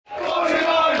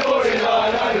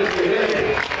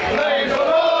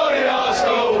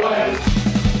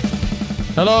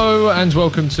Hello and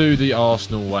welcome to the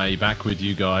Arsenal Way, back with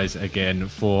you guys again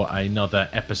for another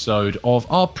episode of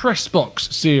our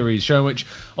Pressbox series, show in which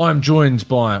I'm joined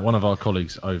by one of our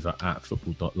colleagues over at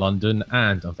Football.London,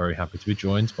 and I'm very happy to be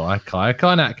joined by Kaya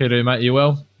Kaynak. How are you doing, mate? Are you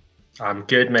well? I'm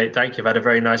good, mate. Thank you. I've had a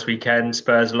very nice weekend.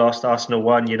 Spurs lost, Arsenal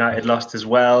won, United lost as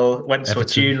well. Went to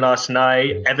June last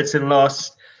night. Everton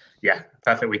lost. Yeah,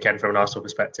 perfect weekend from an Arsenal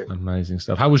perspective. Amazing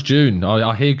stuff. How was June?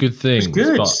 I hear good things. It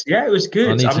was good. Yeah, it was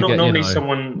good. I'm not normally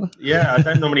someone. Yeah, I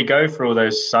don't normally go for all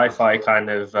those sci-fi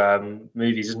kind of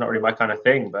movies. It's not really my kind of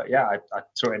thing. But yeah, I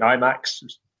saw it in IMAX.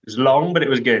 It was long, but it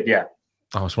was good. Yeah.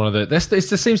 Oh, it's one of the. This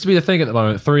seems to be the thing at the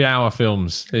moment. 3-hour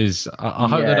films is. I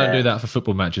hope they don't do that for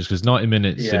football matches, because 90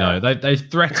 minutes. Yeah. You know, they've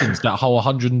threatened that whole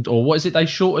 100, or what is it? They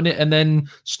shorten it and then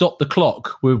stop the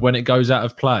clock when it goes out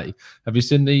of play. Have you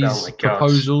seen these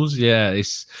proposals? Yeah,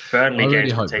 it's Burnley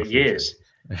games will take years.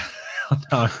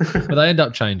 No, but they end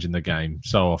up changing the game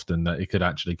so often that it could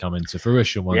actually come into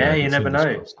fruition one day. Yeah, you never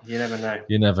know. You never know.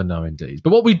 You never know, indeed. But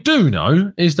what we do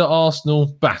know is that Arsenal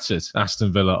battered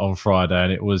Aston Villa on Friday,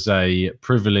 and it was a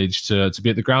privilege to be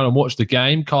at the ground and watch the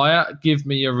game. Kaya, give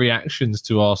me your reactions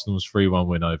to Arsenal's 3-1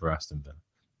 win over Aston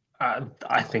Villa.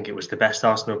 I think it was the best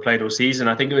Arsenal played all season.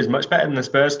 I think it was much better than the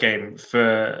Spurs game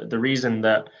for the reason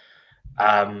that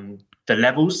the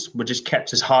levels were just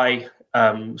kept as high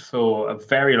for a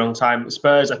very long time.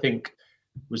 Spurs, I think,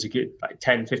 was a good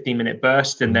 10, 15-minute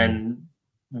burst. And then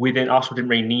within Arsenal didn't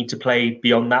really need to play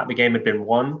beyond that. The game had been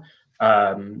won.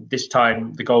 This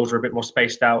time, the goals were a bit more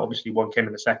spaced out. Obviously, one came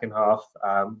in the second half,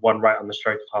 one right on the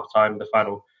stroke of half-time, the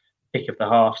final kick of the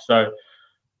half. So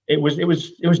it was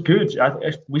good.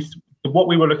 What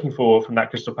we were looking for from that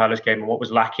Crystal Palace game and what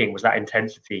was lacking was that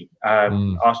intensity.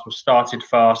 Arsenal started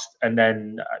fast and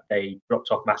then they dropped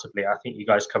off massively. I think you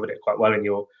guys covered it quite well in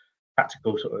your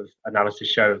tactical sort of analysis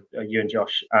show, you and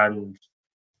Josh. And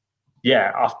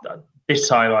yeah, after this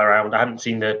time around, I haven't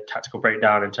seen the tactical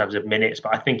breakdown in terms of minutes,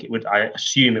 but I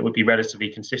assume it would be relatively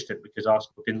consistent, because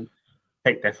Arsenal didn't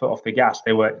take their foot off the gas.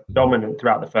 They were dominant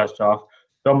throughout the first half,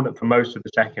 dominant for most of the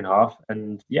second half,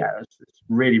 and yeah, it's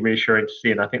really reassuring to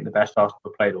see, and I think the best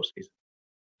Arsenal played all season.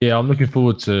 Yeah, I'm looking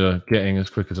forward to getting as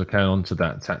quick as I can onto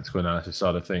that tactical analysis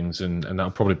side of things, and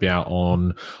that'll probably be out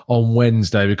on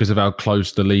Wednesday because of how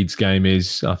close the Leeds game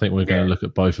is. I think we're going to look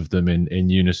at both of them in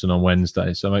unison on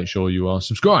Wednesday, so make sure you are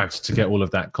subscribed to get all of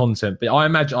that content. But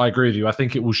I agree with you. I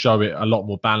think it will show it a lot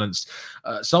more balanced.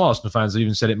 Some Arsenal fans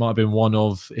even said it might have been one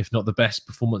of, if not the best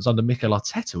performance under Mikel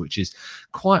Arteta, which is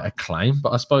quite a claim.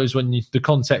 But I suppose when the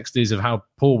context is of how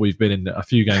poor we've been in a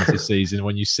few games this season,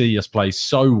 when you see us play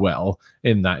so well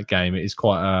in that game, it is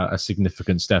quite a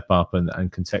significant step up, and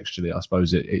contextually, I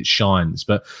suppose it shines.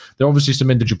 But there are obviously some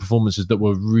individual performances that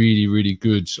were really, really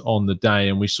good on the day,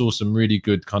 and we saw some really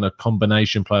good kind of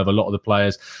combination play of a lot of the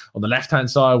players on the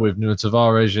left-hand side with Nuno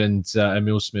Tavares and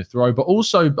Emile Smith-Rowe. But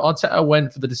also, Arteta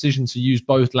went for the decision to use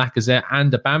both Lacazette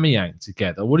and Aubameyang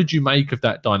together. What did you make of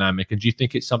that dynamic, and do you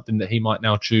think it's something that he might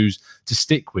now choose to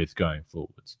stick with going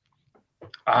forwards?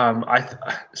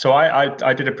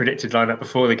 I did a predicted lineup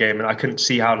before the game, and I couldn't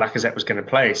see how Lacazette was going to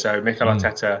play. So Mikel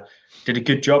Arteta did a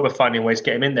good job of finding ways to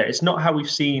get him in there. It's not how we've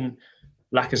seen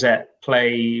Lacazette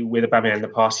play with Aubameyang in the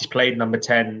past. He's played number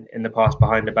 10 in the past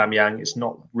behind Aubameyang. It's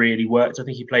not really worked. I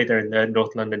think he played there in the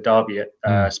North London derby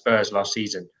at Spurs last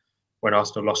season when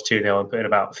Arsenal lost 2-0 and put in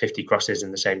about 50 crosses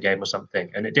in the same game or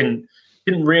something. And it didn't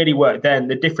really work then.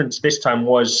 The difference this time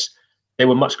was they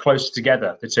were much closer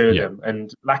together, the two of them.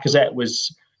 And Lacazette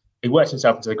he worked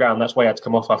himself into the ground. That's why he had to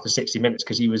come off after 60 minutes,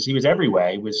 because he was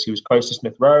everywhere. He was close to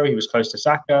Smith-Rowe, he was close to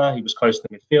Saka, he was close to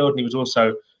the midfield, and he was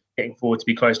also getting forward to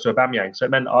be close to Aubameyang. So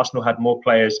it meant Arsenal had more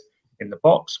players in the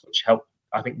box, which helped.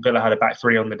 I think Villa had a back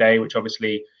three on the day, which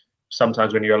obviously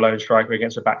sometimes when you're a lone striker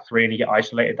against a back three and you get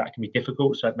isolated, that can be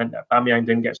difficult. So it meant that Aubameyang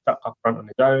didn't get stuck up front on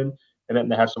his own. And then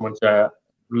they had someone to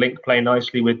link play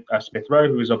nicely with Smith-Rowe,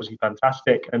 who was obviously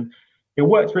fantastic. And it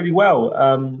worked really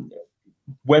well.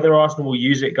 Whether Arsenal will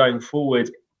use it going forward,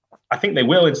 I think they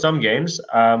will in some games.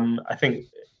 I think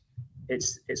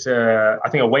it's a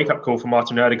wake-up call for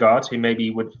Martin Ødegaard, who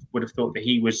maybe would have thought that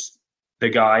he was the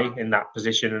guy in that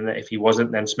position, and that if he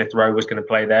wasn't, then Smith-Rowe was going to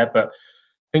play there. But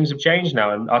things have changed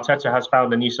now, and Arteta has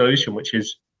found a new solution, which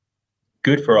is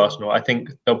good for Arsenal. I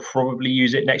think they'll probably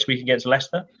use it next week against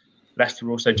Leicester. Leicester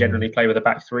also generally play with a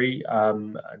back three,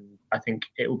 and I think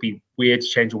it will be weird to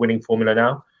change a winning formula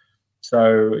now.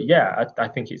 So yeah, I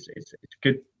think it's a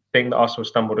good thing that Arsenal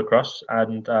stumbled across,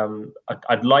 and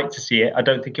I'd like to see it. I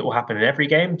don't think it will happen in every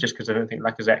game, just because I don't think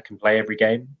Lacazette can play every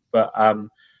game. But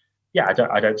yeah,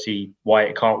 I don't see why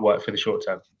it can't work for the short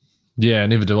term. Yeah,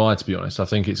 neither do I, to be honest. I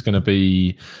think it's going to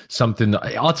be something that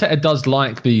Arteta does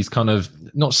like, these kind of,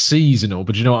 not seasonal,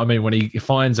 but you know what I mean? When he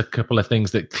finds a couple of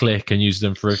things that click and uses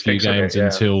them for a few games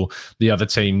until the other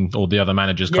team or the other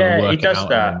managers kind of work he does it out.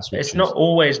 that. It's not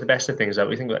always the best of things, though.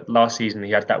 We think that last season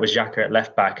he had that with Xhaka at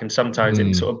left back, and sometimes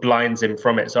it sort of blinds him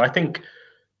from it. So I think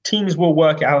teams will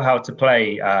work out how to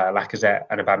play Lacazette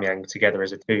and Aubameyang together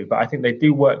as a two, but I think they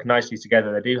do work nicely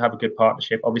together. They do have a good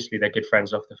partnership. Obviously, they're good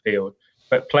friends off the field,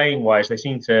 but playing-wise, they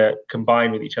seem to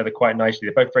combine with each other quite nicely.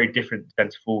 They're both very different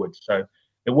centre forwards, so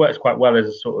it works quite well as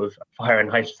a sort of fire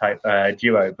and ice type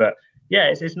duo. But yeah,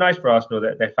 it's nice for Arsenal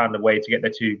that they found a way to get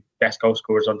their two best goal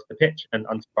scorers onto the pitch, and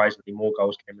unsurprisingly, more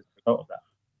goals came as a result of that.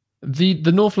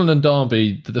 The North London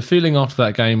derby, the feeling after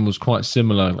that game was quite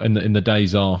similar in the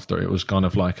days after. It was kind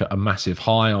of like a massive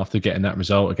high after getting that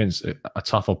result against a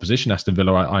tough opposition. Aston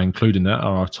Villa, I include in that,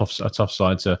 are a tough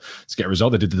side to get a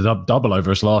result. They did the double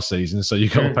over us last season, so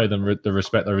you've got to pay them the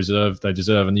respect they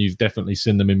deserve, and you've definitely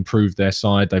seen them improve their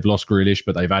side. They've lost Grealish,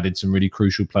 but they've added some really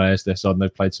crucial players to their side, and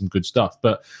they've played some good stuff.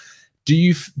 But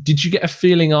did you get a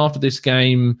feeling after this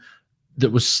game that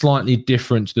was slightly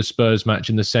different to the Spurs match,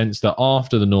 in the sense that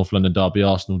after the North London derby,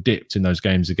 Arsenal dipped in those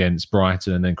games against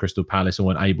Brighton and then Crystal Palace and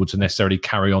weren't able to necessarily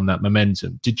carry on that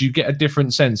momentum? Did you get a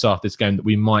different sense after this game that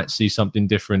we might see something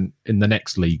different in the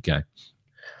next league game?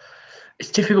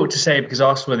 It's difficult to say because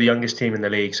Arsenal are the youngest team in the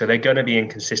league, so they're going to be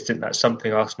inconsistent. That's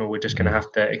something Arsenal we're just going to have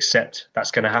to accept.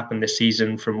 That's going to happen this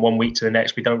season from one week to the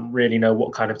next. We don't really know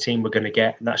what kind of team we're going to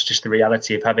get, and that's just the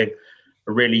reality of having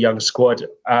a really young squad.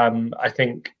 I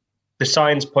think the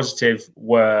signs positive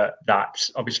were that,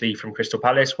 obviously, from Crystal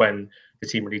Palace, when the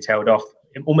team really tailed off,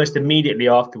 almost immediately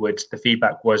afterwards, the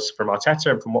feedback was from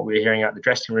Arteta, and from what we were hearing out the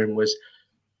dressing room, was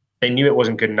they knew it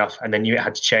wasn't good enough and they knew it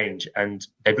had to change. And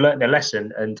they've learned their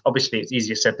lesson. And obviously, it's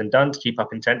easier said than done to keep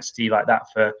up intensity like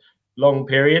that for long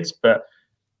periods. But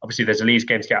obviously, there's a Leeds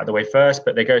game to get out of the way first.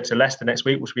 But they go to Leicester next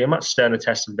week, which will be a much sterner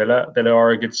test than Villa. Villa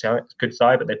are a good side,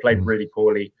 but they played really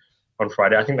poorly on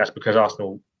Friday. I think that's because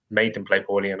Arsenal made them play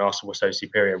poorly and Arsenal were so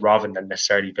superior, rather than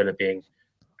necessarily Villa being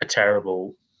a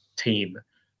terrible team.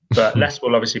 But Leicester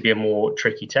will obviously be a more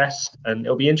tricky test, and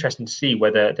it'll be interesting to see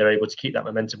whether they're able to keep that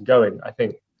momentum going.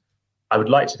 I would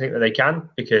like to think that they can,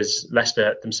 because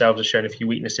Leicester themselves have shown a few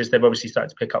weaknesses. They've obviously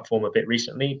started to pick up form a bit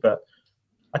recently, but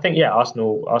I think,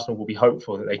 Arsenal will be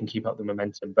hopeful that they can keep up the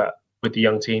momentum. But with the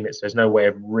young team, there's no way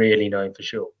of really knowing for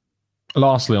sure.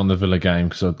 Lastly, on the Villa game,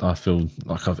 because I feel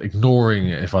like I'm ignoring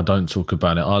it if I don't talk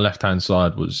about it, our left-hand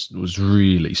side was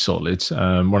really solid.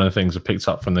 One of the things I picked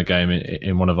up from the game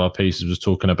in one of our pieces was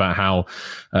talking about how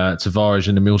Tavares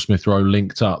and Emile Smith-Rowe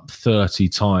linked up 30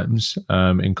 times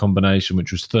in combination,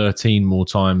 which was 13 more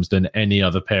times than any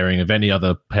other pairing of any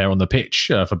other pair on the pitch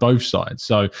for both sides.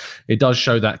 So it does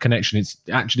show that connection. It's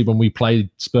actually, when we played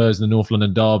Spurs in the North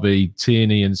London derby,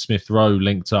 Tierney and Smith-Rowe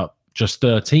linked up just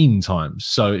 13 times.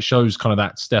 So it shows kind of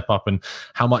that step up and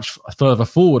how much further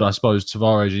forward, I suppose,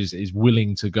 Tavares is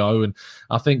willing to go. And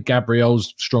I think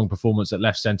Gabriel's strong performance at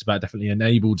left centre-back definitely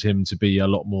enabled him to be a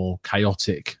lot more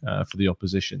chaotic for the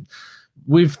opposition.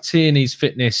 With Tierney's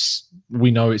fitness,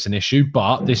 we know it's an issue,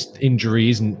 but this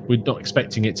injury we're not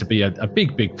expecting it to be a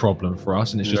big problem for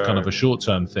us, and it's just kind of a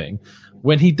short-term thing.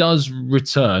 When he does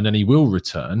return, and he will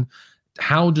return,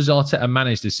 how does Arteta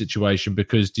manage this situation?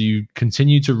 Because do you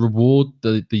continue to reward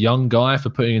the young guy for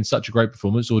putting in such a great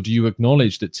performance, or do you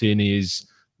acknowledge that Tierney is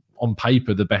on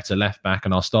paper the better left back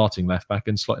and our starting left back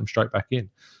and slot him straight back in?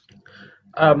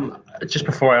 Just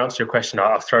before I answer your question,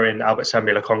 I'll throw in Albert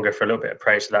Sambi-Lokonga for a little bit of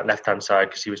praise to that left-hand side,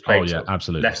 because he was playing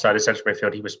absolutely left side of central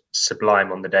midfield. He was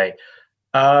sublime on the day.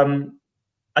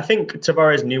 I think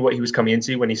Tavares knew what he was coming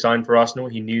into when he signed for Arsenal.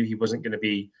 He knew he wasn't going to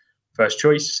be first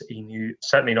choice. He knew,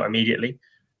 certainly not immediately.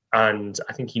 And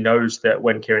I think he knows that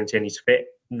when Kieran Tierney's fit,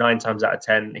 9 times out of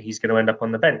 10, he's going to end up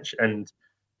on the bench. And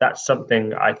that's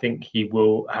something I think he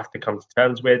will have to come to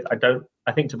terms with.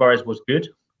 I think Tavares was good,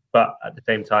 but at the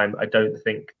same time, I don't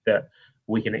think that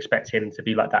we can expect him to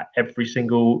be like that every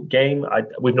single game.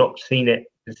 We've not seen it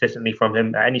consistently from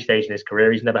him at any stage in his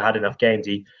career. He's never had enough games.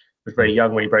 He was very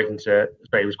young when he broke into,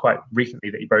 it was quite recently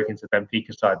that he broke into the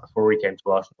Benfica side before he came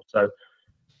to Arsenal. So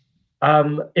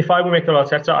if I were Mikel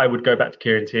Arteta, I would go back to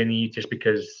Kieran Tierney, just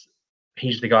because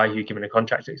he's the guy who you're giving a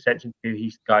contract extension to.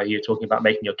 He's the guy who you're talking about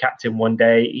making your captain one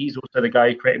day. He's also the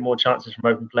guy who created more chances from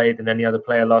open play than any other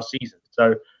player last season.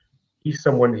 So he's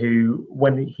someone who,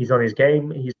 when he's on his game,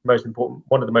 he's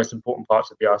one of the most important parts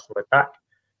of the Arsenal attack.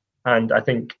 And I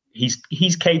think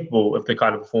he's capable of the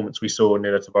kind of performance we saw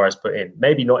Nuno Tavares put in.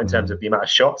 Maybe not in terms of the amount of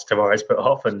shots Tavares put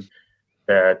off and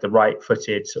the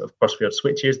right-footed sort of cross-field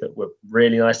switches that were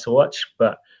really nice to watch.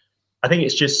 But I think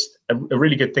it's just a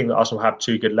really good thing that Arsenal have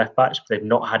two good left backs, but they've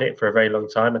not had it for a very long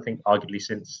time. I think arguably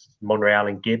since Monreal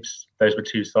and Gibbs, those were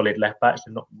two solid left backs.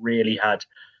 They've not really had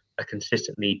a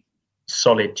consistently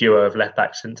solid duo of left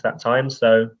backs since that time.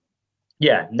 So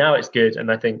yeah, now it's good.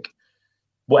 And I think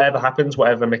whatever happens,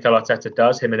 whatever Mikel Arteta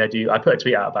does, him and Edu, I put a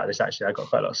tweet out about this actually. I got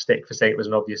quite a lot of stick for saying it was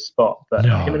an obvious spot, but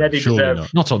him and Edu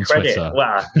deserve not on credit. Twitter.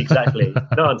 Well, exactly.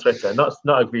 Not on Twitter,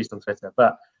 not agreed on Twitter,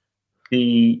 but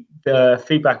the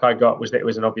feedback I got was that it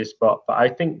was an obvious spot, but I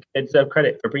think they deserve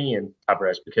credit for bringing in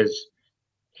Tavares because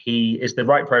he is the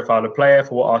right profile of player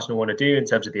for what Arsenal want to do in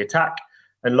terms of the attack.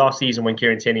 And last season when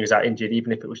Kieran Tierney was out injured,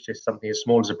 even if it was just something as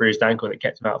small as a bruised ankle that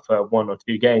kept him out for 1 or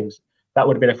 2 games, that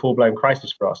would have been a full-blown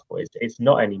crisis for Arsenal. It's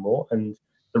not anymore. And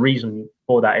the reason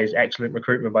for that is excellent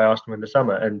recruitment by Arsenal in the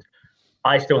summer. And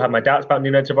I still have my doubts about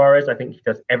Nuno Tavares. I think he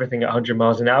does everything at 100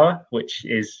 miles an hour, which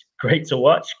is great to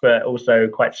watch, but also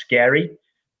quite scary.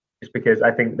 Just because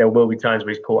I think there will be times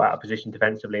where he's caught out of position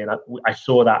defensively. And I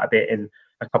saw that a bit in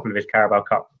a couple of his Carabao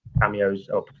Cup cameos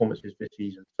or performances this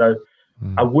season. So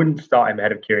I wouldn't start him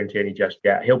ahead of Kieran Tierney just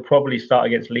yet. He'll probably start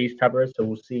against Leeds, Tavares, so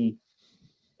we'll see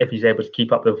if he's able to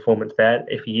keep up the performance there.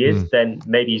 If he is, then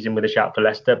maybe he's in with a shout for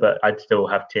Leicester, but I'd still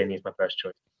have Tierney as my first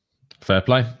choice. Fair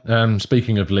play.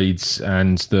 Speaking of Leeds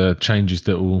and the changes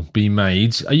that will be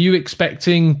made, are you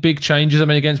expecting big changes? I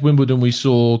mean, against Wimbledon, we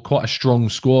saw quite a strong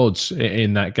squad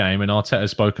in that game, and Arteta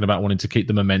has spoken about wanting to keep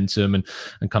the momentum and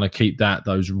kind of keep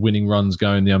those winning runs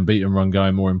going, the unbeaten run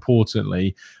going, more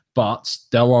importantly. But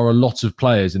there are a lot of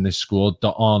players in this squad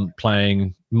that aren't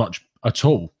playing much at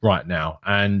all right now,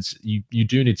 and you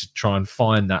do need to try and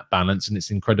find that balance, and it's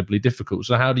incredibly difficult.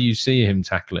 So how do you see him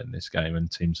tackling this game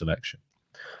and team selection?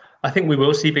 I think we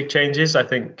will see big changes. I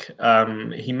think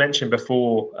he mentioned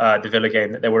before the Villa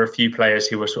game that there were a few players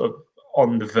who were sort of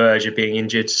on the verge of being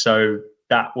injured, so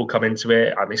that will come into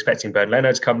it. I'm expecting Bernd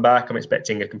Leno to come back. I'm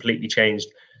expecting a completely changed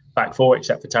back four,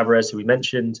 except for Tavares, who we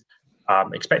mentioned.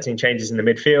 Expecting changes in the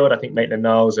midfield. I think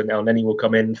Maitland-Niles and El Neni will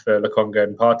come in for Lokonga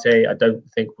and Partey. I don't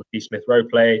think we'll see Smith Rowe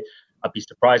play. I'd be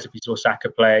surprised if we saw Saka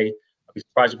play. I'd be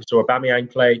surprised if we saw Aubameyang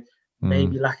play.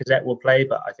 Maybe Lacazette will play,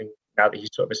 but I think now that he's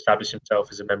sort of established himself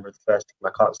as a member of the first team,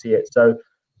 I can't see it. So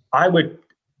I would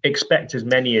expect as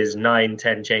many as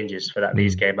 9-10 changes for that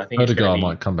Leeds game. I think Odegaard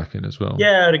might come back in as well.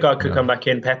 Yeah, Odegaard could come back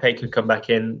in. Pepe could come back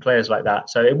in. Players like that.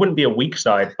 So it wouldn't be a weak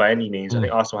side by any means. I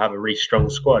think Arsenal have a really strong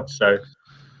squad. So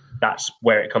that's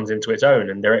where it comes into its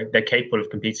own, and they're capable of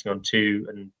competing on 2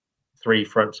 and 3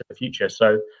 fronts in the future.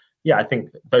 So, yeah, I think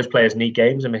those players need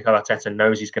games, and Mikel Arteta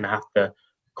knows he's going to have to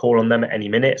call on them at any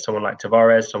minute. Someone like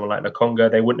Tavares, someone like Lokonga,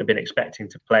 they wouldn't have been expecting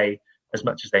to play as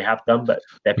much as they have done, but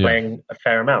they're playing a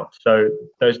fair amount. So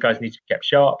those guys need to be kept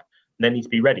sharp, and they need to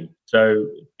be ready. So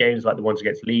games like the ones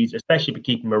against Leeds, especially for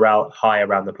keeping morale high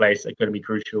around the place, are going to be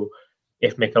crucial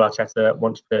if Mikel Arteta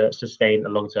wants to sustain a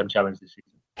long-term challenge this season.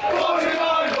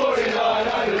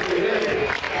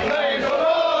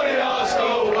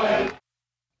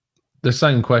 The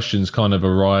same questions kind of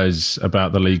arise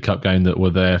about the League Cup game that were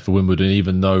there for Wimbledon,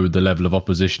 even though the level of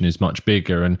opposition is much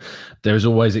bigger. And there is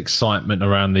always excitement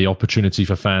around the opportunity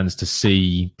for fans to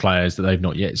see players that they've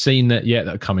not yet seen that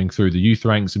are coming through the youth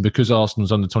ranks. And because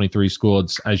Arsenal's under-23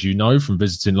 squads, as you know, from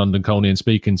visiting London Colney and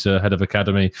speaking to Head of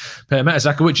Academy, Per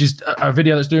Mertesacker, which is a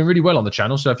video that's doing really well on the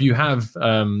channel. So if you have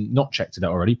not checked it out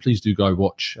already, please do go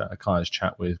watch Kaya's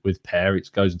chat with Per.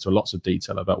 It goes into lots of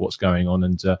detail about what's going on,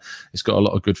 and it's got a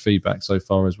lot of good feedback so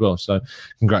far as well. So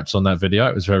congrats on that video.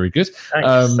 It was very good.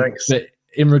 Thanks. But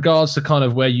in regards to kind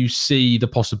of where you see the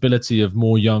possibility of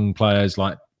more young players,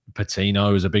 like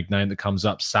Patino is a big name that comes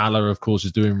up. Salah, of course,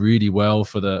 is doing really well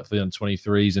for the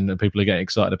under-23s, and people are getting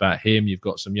excited about him. You've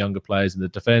got some younger players in the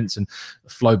defence, and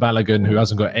Flo Balogun, who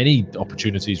hasn't got any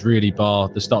opportunities really, bar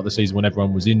the start of the season when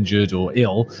everyone was injured or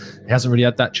ill. He hasn't really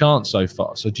had that chance so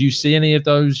far. So do you see any of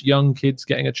those young kids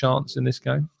getting a chance in this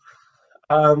game?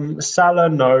 Salah,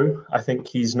 no. I think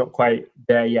he's not quite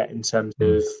there yet in terms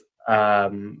of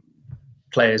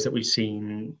players that we've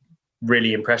seen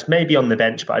really impressed. Maybe on the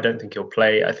bench, but I don't think he'll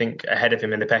play. I think ahead of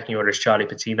him in the pecking order is Charlie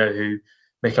Patino, who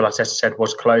Mikel Arteta said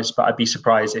was close, but I'd be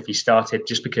surprised if he started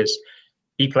just because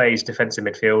he plays defensive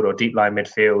midfield or deep line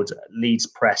midfield. Leeds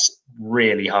press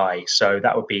really high. So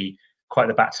that would be quite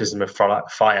the baptism of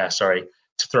fire,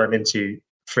 to throw him into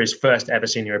for his first ever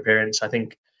senior appearance. I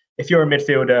think if you're a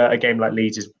midfielder, a game like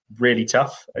Leeds is really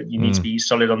tough. You need to be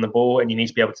solid on the ball, and you need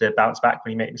to be able to bounce back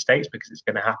when you make mistakes, because it's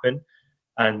going to happen.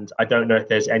 And I don't know if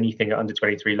there's anything at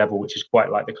under-23 level which is quite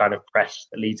like the kind of press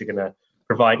that Leeds are going to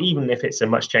provide, even if it's a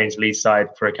much-changed Leeds side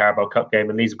for a Carabao Cup game.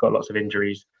 And Leeds have got lots of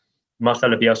injuries.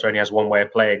 Marcelo Bielsa only has one way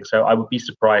of playing, so I would be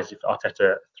surprised if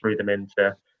Arteta threw them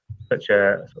into such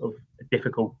a sort of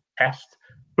difficult test.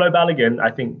 Flo Balogun,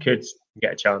 I think, could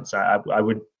get a chance.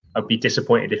 I'd be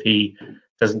disappointed if he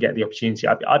doesn't get the opportunity.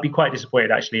 I'd be quite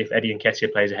disappointed actually if Eddie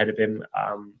Nketiah plays ahead of him.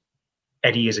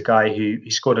 Eddie is a guy who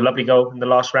scored a lovely goal in the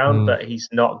last round, but he's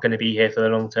not going to be here for the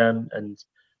long term. And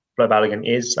Flo Balogun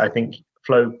is. I think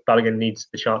Flo Balogun needs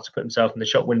the chance to put himself in the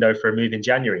shop window for a move in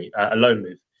January, a loan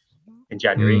move in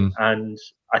January. And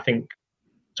I think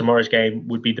tomorrow's game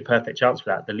would be the perfect chance for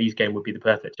that. The Leeds game would be the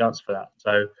perfect chance for that.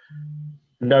 So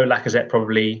no Lacazette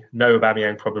probably, no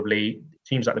Aubameyang probably.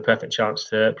 Seems like the perfect chance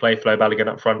to play Flo Balogun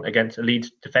up front against a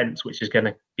Leeds defence, which is going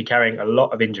to be carrying a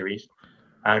lot of injuries.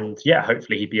 And yeah,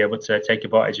 hopefully he'd be able to take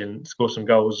advantage and score some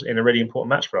goals in a really important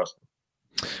match for us.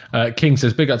 King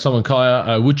says, big up Tom and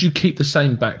Kaya. Would you keep the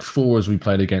same back four as we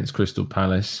played against Crystal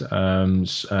Palace? And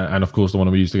of course, the one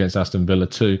we used against Aston Villa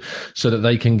too, so that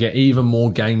they can get even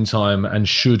more game time? And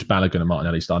should Balogun and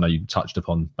Martinelli start? I know you touched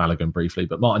upon Balogun briefly,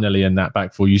 but Martinelli and that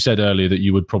back four, you said earlier that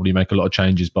you would probably make a lot of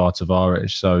changes bar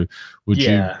Tavares. So would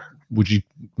you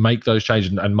make those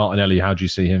changes? And Martinelli, how do you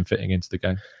see him fitting into the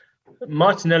game?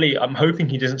 Martinelli, I'm hoping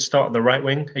he doesn't start on the right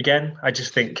wing again. I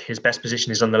just think his best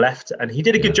position is on the left, and he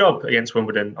did a good job against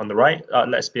Wimbledon on the right.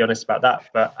 Let's be honest about that.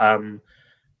 But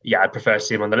I prefer to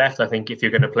see him on the left. I think if you're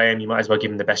going to play him, you might as well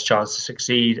give him the best chance to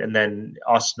succeed. And then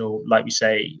Arsenal, like we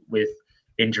say, with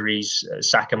injuries,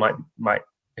 Saka might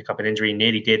pick up an injury.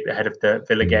 Nearly did ahead of the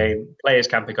Villa game. Players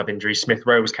can pick up injuries. Smith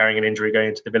Rowe was carrying an injury going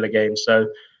into the Villa game, so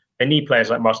they need players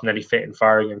like Martinelli fit and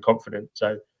firing and confident.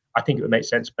 So I think it would make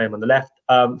sense to play him on the left.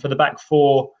 For the back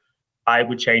four, I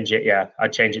would change it. Yeah,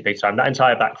 I'd change it big time. That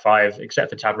entire back five, except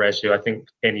for Tavares, who I think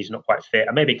he's not quite fit.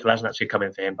 And maybe Kolasinac should come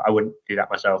in for him, but I wouldn't do that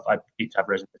myself. I'd keep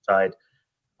Tavares on the side.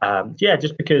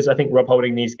 Just because I think Rob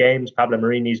Holding needs games, Pablo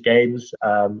Mari needs games,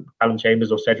 Callum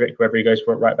Chambers or Cedric, whoever he goes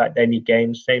for right back, they need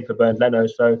games. Same for Bernd Leno.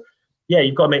 So, yeah,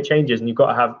 you've got to make changes and you've got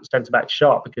to have centre-back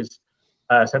sharp because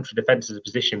central defence is a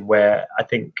position where I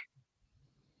think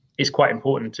it's quite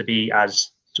important to be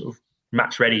as sort of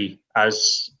match ready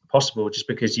as possible, just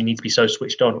because you need to be so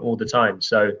switched on all the time.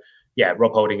 So yeah,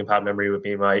 Rob Holding and Pablo Mari would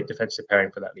be my defensive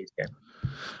pairing for that Leeds game.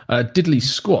 Diddley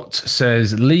Squat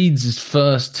says Leeds'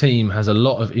 first team has a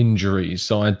lot of injuries,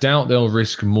 so I doubt they'll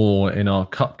risk more in our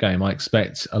cup game. I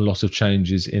expect a lot of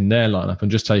changes in their lineup.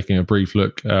 And just taking a brief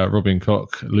look, Robin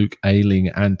Koch, Luke Ayling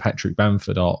and Patrick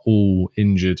Bamford are all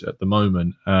injured at the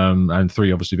moment, and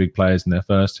three obviously big players in their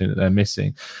first team that they're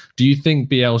missing. Do you think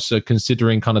Bielsa,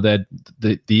 considering kind of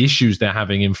the issues they're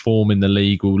having in form in the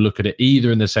league, will look at it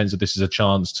either in the sense that this is a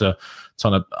chance to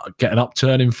kind of get an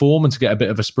upturn in form and to get a bit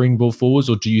of a springboard forwards,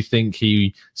 or do you think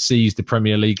he sees the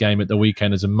Premier League game at the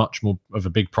weekend as a much more of a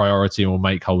big priority and will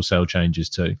make wholesale changes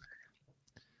too?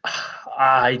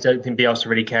 I don't think Bielsa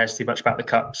really cares too much about the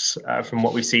cups from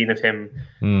what we've seen of him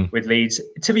with Leeds.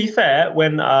 To be fair,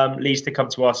 when Leeds did come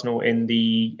to Arsenal in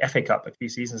the FA Cup a few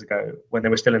seasons ago, when they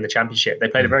were still in the Championship, they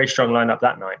played a very strong lineup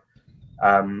that night.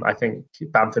 I think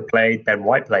Bamford played, Ben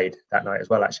White played that night as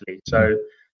well, actually. So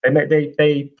they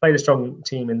played a strong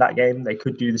team in that game. They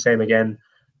could do the same again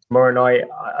tomorrow night.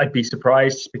 I'd be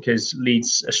surprised because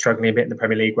Leeds are struggling a bit in the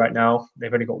Premier League right now.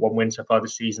 They've only got one win so far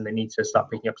this season. They need to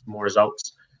start picking up some more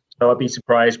results. So I'd be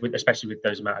surprised, especially with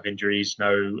those amount of injuries.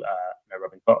 No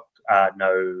Robin Koch,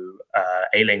 no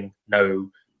Ayling,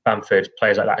 no Bamford.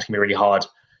 Players like that, it's going to be really hard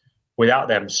without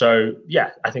them. So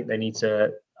yeah, I think they need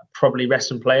to probably rest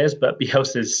some players. But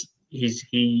Bielsa's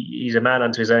he's a man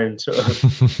unto his own sort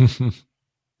of.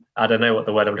 I don't know what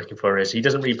the word I'm looking for is. He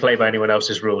doesn't really play by anyone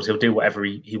else's rules. He'll do whatever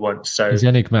he wants. So he's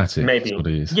enigmatic. Maybe, what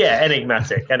he is. Yeah,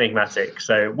 enigmatic.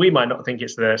 So we might not think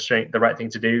it's the right thing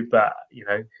to do, but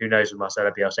who knows with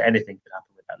Marcelo Bielsa, anything could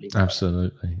happen with that league.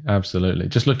 Absolutely.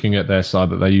 Just looking at their side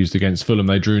that they used against Fulham,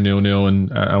 they drew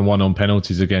 0-0 and won on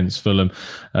penalties against Fulham.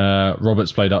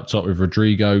 Roberts played up top with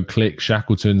Rodrigo, Click,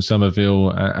 Shackleton, Somerville,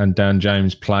 and Dan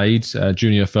James played.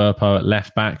 Junior Firpo at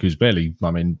left back, who's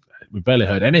we've barely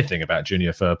heard anything about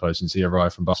Junior Firpo since he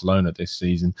arrived from Barcelona this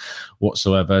season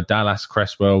whatsoever. Dallas,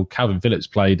 Cresswell, Calvin Phillips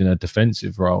played in a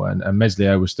defensive role, and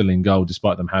Meslier was still in goal,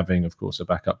 despite them having, of course, a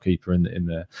backup keeper in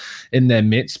their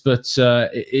midst. But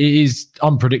it is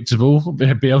unpredictable.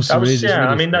 Bielsa is. Yeah,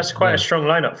 I mean, that's quite a strong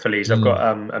lineup for Leeds. I've got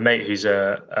a mate who's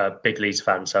a big Leeds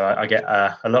fan, so I get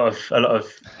a lot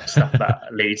of stuff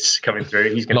about Leeds coming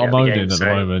through. He's going to get the game, at the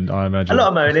moment, I imagine. A lot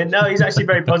of moaning. No, he's actually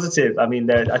very positive. I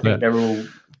mean, I think they're all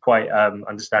quite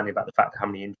understanding about the fact how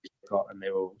many injuries they've got, and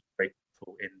they're all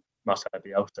grateful in Marcelo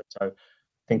Bielsa. So I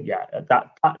think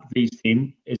that Leeds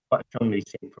team is quite a strong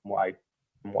Leeds team from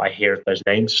what I hear of those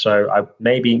names. So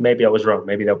maybe I was wrong.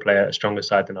 Maybe they'll play a stronger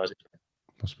side than I was expecting.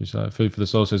 Possibly so. Food for the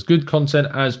soul says, good content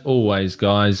as always,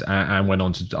 guys, and went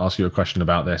on to ask you a question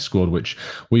about their squad, which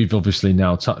we've obviously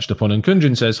now touched upon. And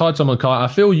Kunjin says, hi, Tom and Kai. I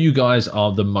feel you guys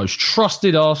are the most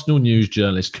trusted Arsenal news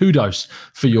journalists. Kudos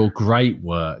for your great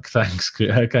work. Thanks,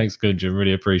 Kunjin.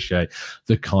 Really appreciate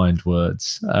the kind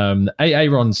words.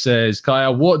 Aaron says,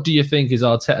 Kaya, what do you think is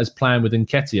Arteta's plan with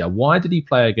Nketiah? Why did he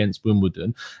play against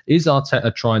Wimbledon? Is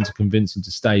Arteta trying to convince him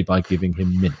to stay by giving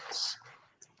him minutes?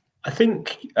 I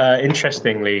think,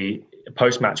 interestingly,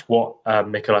 post-match, what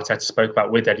Mikel Arteta spoke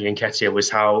about with Eddie Nketiah was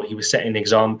how he was setting an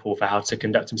example for how to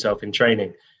conduct himself in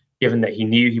training, given that he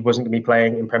knew he wasn't going to be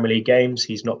playing in Premier League games.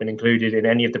 He's not been included in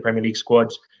any of the Premier League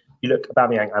squads. You look,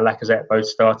 Aubameyang and Lacazette both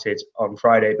started on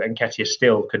Friday, but Nketiah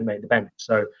still couldn't make the bench.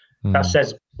 So that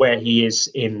says where he is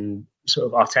in sort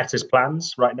of Arteta's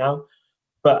plans right now.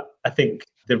 But I think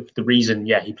the reason,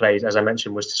 he played, as I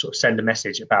mentioned, was to sort of send a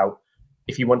message about,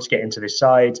 if you want to get into this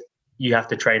side, you have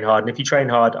to train hard. And if you train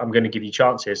hard, I'm going to give you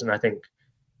chances. And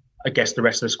I guess the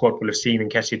rest of the squad will have seen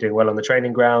Nketiah doing well on the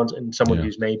training ground, and someone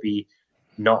who's maybe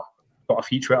not got a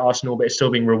future at Arsenal, but is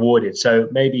still being rewarded. So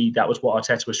maybe that was what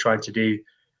Arteta was trying to do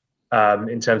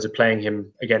in terms of playing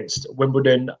him against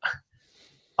Wimbledon.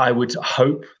 I would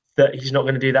hope that he's not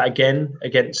going to do that again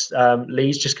against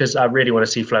Leeds, just because I really want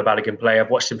to see Flo Balogun play. I've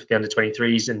watched him for the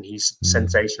under-23s, and he's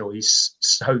sensational. He's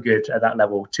so good at that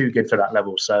level, too good for that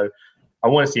level. So I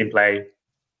want to see him play.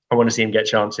 I want to see him get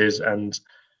chances. And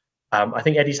I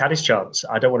think Eddie's had his chance.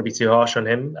 I don't want to be too harsh on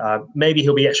him. Maybe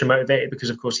he'll be extra motivated because,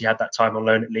 of course, he had that time on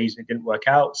loan at Leeds and it didn't work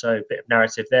out. So a bit of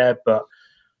narrative there. But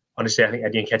honestly, I think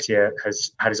Eddie Nketiah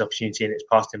has had his opportunity and it's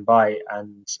passed him by.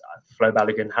 And Flo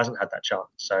Balogun hasn't had that chance.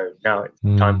 So now it's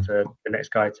time for the next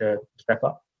guy to step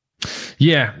up.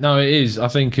 Yeah, no, it is. I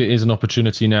think it is an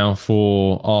opportunity now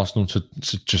for Arsenal to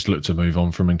just look to move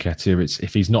on from Nketiah. It's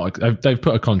if he's not, they've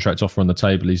put a contract offer on the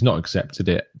table. He's not accepted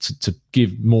it. To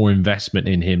give more investment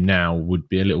in him now would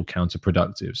be a little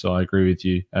counterproductive. So I agree with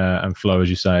you. And Flo, as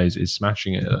you say, is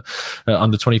smashing it at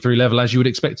under 23 level, as you would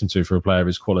expect him to for a player of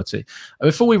his quality.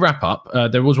 Before we wrap up,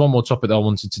 there was one more topic that I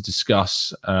wanted to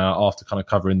discuss after kind of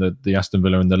covering the Aston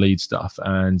Villa and the Leeds stuff,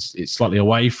 and it's slightly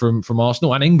away from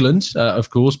Arsenal and England,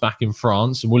 of course, back in France.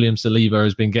 And William Saliba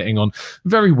has been getting on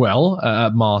very well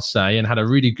at Marseille and had a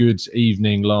really good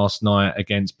evening last night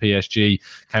against PSG.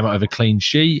 Came out with a clean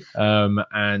sheet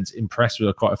and impressed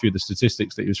with quite a few of the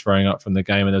statistics that he was throwing up from the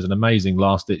game. And there's an amazing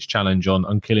last-ditch challenge on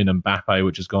Kylian Mbappe,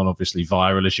 which has gone obviously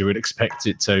viral, as you would expect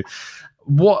it to.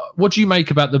 What do you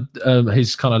make about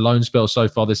his kind of loan spell so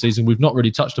far this season? We've not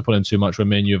really touched upon him too much when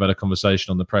me and you have had a conversation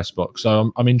on the press box.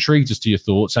 So I'm intrigued as to your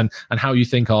thoughts and how you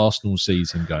think Arsenal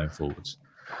sees him going forwards.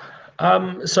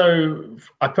 So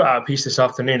I put out a piece this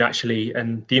afternoon, actually,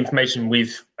 and the information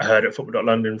we've heard at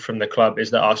Football.London from the club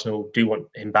is that Arsenal do want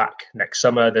him back next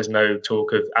summer. There's no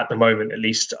talk of, at the moment, at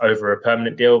least over a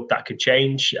permanent deal. That could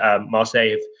change. Marseille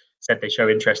have said they show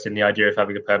interest in the idea of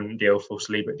having a permanent deal for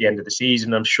Saliba at the end of the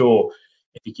season. I'm sure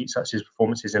if he keeps such his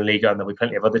performances in Liga, and there'll be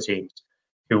plenty of other teams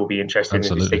who will be interested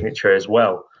in his signature as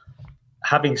well.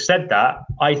 Having said that,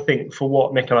 I think for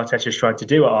what Mikel Arteta is trying to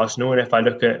do at Arsenal, and if I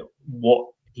look at what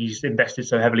he's invested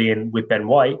so heavily in with Ben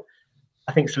White,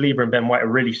 I think Saliba and Ben White are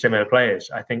really similar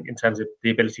players. I think in terms of the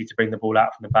ability to bring the ball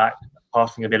out from the back,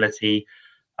 passing ability,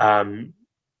 that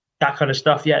kind of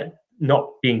stuff.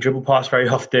 Not being dribble passed very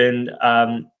often.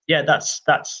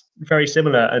 That's very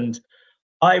similar. And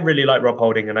I really like Rob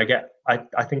Holding, and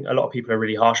I think a lot of people are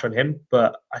really harsh on him,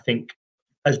 but I think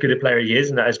as good a player he is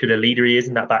and as good a leader he is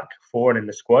in that back four and in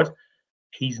the squad,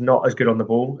 he's not as good on the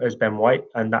ball as Ben White,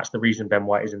 and that's the reason Ben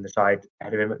White is in the side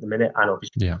ahead of him at the minute. And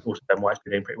obviously, also Ben White's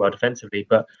been doing pretty well defensively.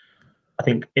 But I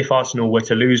think if Arsenal were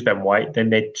to lose Ben White, then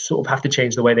they'd sort of have to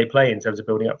change the way they play in terms of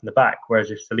building up from the back. Whereas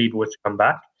if Saliba were to come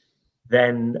back,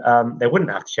 then they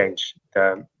wouldn't have to change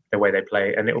the way they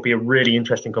play. And it will be a really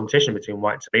interesting competition between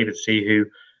White and Saliba to see who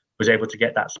was able to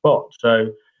get that spot.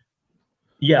 So,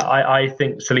 I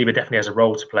think Saliba definitely has a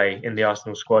role to play in the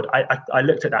Arsenal squad. I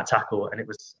looked at that tackle and it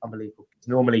was unbelievable.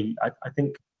 Normally, I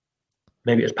think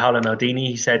maybe it was Paolo Maldini.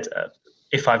 He said,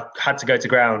 if I've had to go to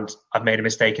ground, I've made a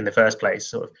mistake in the first place.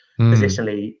 Sort of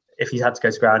positionally, if he had to go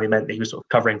to ground, it meant that he was sort of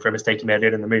covering for a mistake he made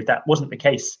in the move. That wasn't the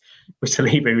case with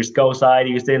Saliba. He was goal side.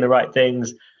 He was doing the right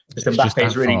things. Just Mbappe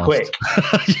is really quick.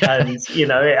 And,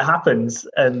 it happens.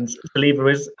 And Saliba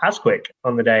was as quick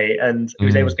on the day and he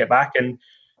was able to get back. And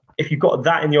if you've got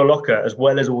that in your locker, as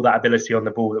well as all that ability on the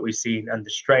ball that we've seen and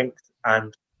the strength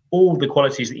and all the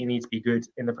qualities that you need to be good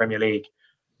in the Premier League,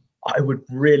 I would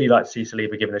really like to see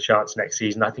Saliba given a chance next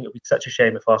season. I think it would be such a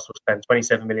shame if Arsenal spend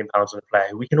 £27 million on a player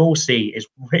who we can all see is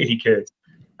really good,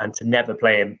 and to never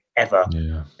play him ever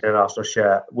in an Arsenal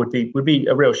shirt would be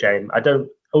a real shame. I don't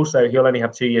also, he'll only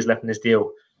have 2 years left in his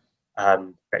deal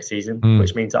next season,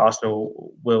 which means that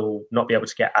Arsenal will not be able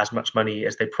to get as much money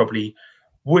as they probably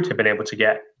would have been able to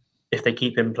get if they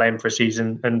keep him playing for a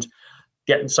season and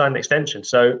get and sign an extension.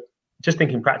 So just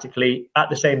thinking practically, at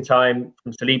the same time,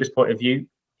 from Saliba's point of view,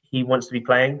 he wants to be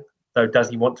playing. So does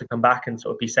he want to come back and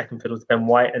sort of be second fiddle to Ben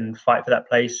White and fight for that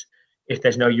place? If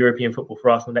there's no European football for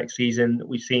Arsenal next season,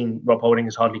 we've seen Rob Holding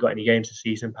has hardly got any games this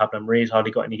season. Pablo Mari has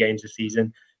hardly got any games this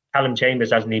season. Callum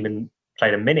Chambers hasn't even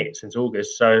played a minute since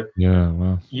August. So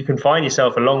you can find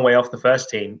yourself a long way off the first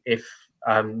team if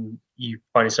you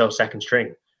find yourself second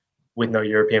string with no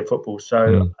European football.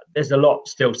 So there's a lot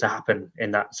still to happen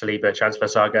in that Saliba transfer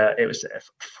saga. It was a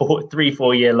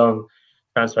 3-4 year long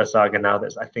transfer saga now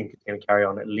that I think is going to carry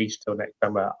on at least till next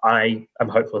summer. I am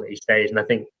hopeful that he stays, and I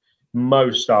think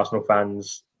most Arsenal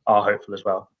fans are hopeful as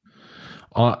well.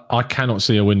 I cannot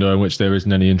see a window in which there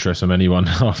isn't any interest from anyone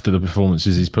after the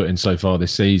performances he's put in so far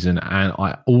this season. And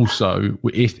I also,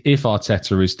 if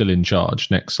Arteta is still in charge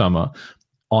next summer,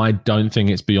 I don't think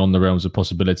it's beyond the realms of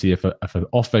possibility if an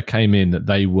offer came in that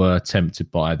they were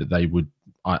tempted by, that they would,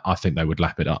 I think they would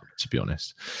lap it up, to be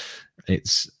honest.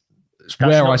 It's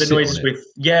where I sit on it.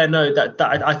 Yeah, no, that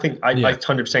I think I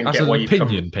 100% get why you've come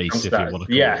opinion piece, if you want to call it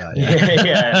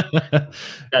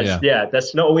that.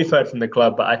 That's not what we've heard from the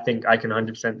club, but I think I can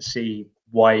 100% see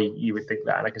why you would think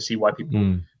that, and I can see why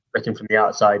people looking from the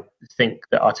outside think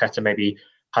that Arteta maybe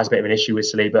has a bit of an issue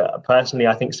with Saliba. Personally,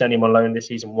 I think sending him on loan this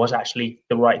season was actually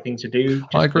the right thing to do.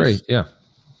 I agree, yeah.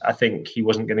 I think he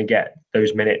wasn't going to get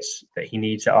those minutes that he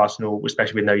needs at Arsenal,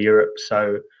 especially with no Europe,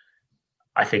 so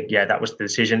I think, that was the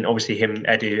decision. Obviously,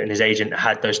 Edu and his agent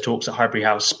had those talks at Highbury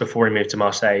House before he moved to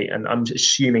Marseille. And I'm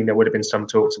assuming there would have been some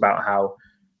talks about how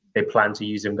they plan to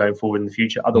use him going forward in the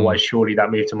future. Otherwise, surely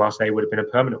that move to Marseille would have been a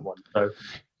permanent one. So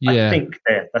I think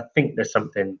there's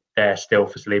something there still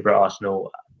for Saliba at Arsenal.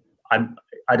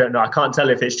 I don't know. I can't tell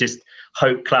if it's just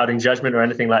hope clouding judgment or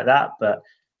anything like that. But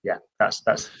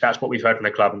that's what we've heard from the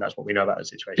club, and that's what we know about the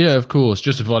situation. Yeah, of course.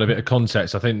 Just to provide a bit of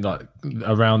context, I think that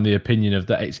around the opinion of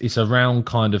that, it's around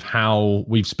kind of how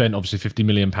we've spent obviously £50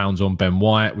 million on Ben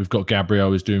White. We've got Gabriel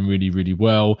who's doing really, really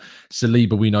well.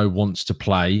 Saliba, we know, wants to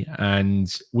play,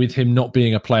 and with him not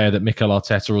being a player that Mikel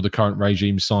Arteta or the current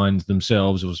regime signed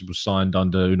themselves, was signed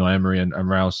under Unai Emery and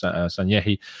Raul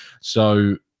Sanllehi.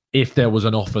 So if there was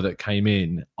an offer that came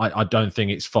in, I don't think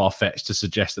it's far-fetched to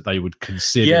suggest that they would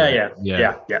consider.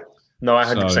 Yeah. No, I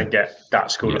 100% get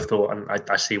that school of thought, and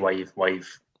I see why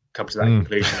you've come to that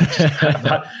conclusion.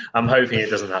 I'm hoping it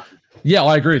doesn't happen. Yeah,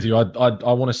 I agree with you. I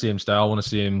want to see him stay. I want to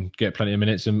see him get plenty of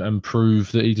minutes and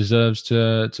prove that he deserves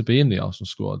to be in the Arsenal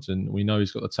squads. And we know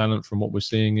he's got the talent from what we're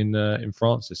seeing in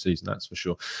France this season, that's for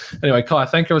sure. Anyway, Kai,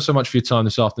 thank you so much for your time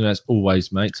this afternoon. As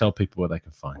always, mate, tell people where they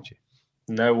can find you.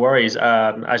 No worries.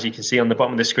 As you can see on the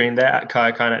bottom of the screen there, at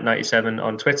Kaya Kaynak 97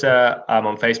 on Twitter. I'm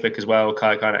on Facebook as well,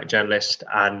 Kaya Kaynak Journalist,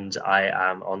 and I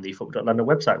am on the Football.London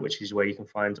website, which is where you can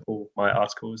find all my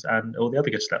articles and all the other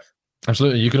good stuff.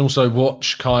 Absolutely. You can also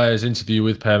watch Kaya's interview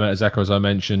with Per Mertesacker, as I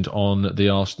mentioned, on the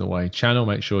Arsenal Way channel.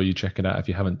 Make sure you check it out if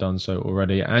you haven't done so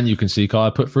already. And you can see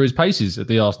Kaya put through his paces at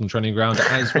the Arsenal training ground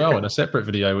as well in a separate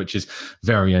video, which is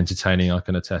very entertaining. I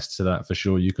can attest to that for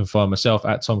sure. You can find myself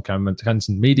at Tom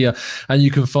Canton Media, and you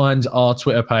can find our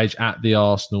Twitter page at the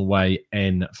Arsenal Way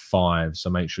N5. So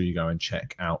make sure you go and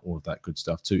check out all of that good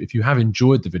stuff too. If you have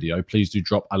enjoyed the video, please do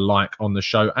drop a like on the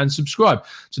show and subscribe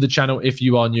to the channel if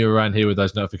you are new around here, with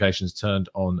those notifications turned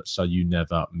on so you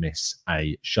never miss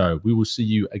a show. We will see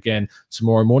you again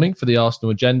tomorrow morning for the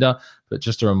Arsenal agenda, but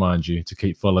just to remind you to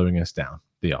keep following us down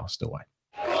the Arsenal Way.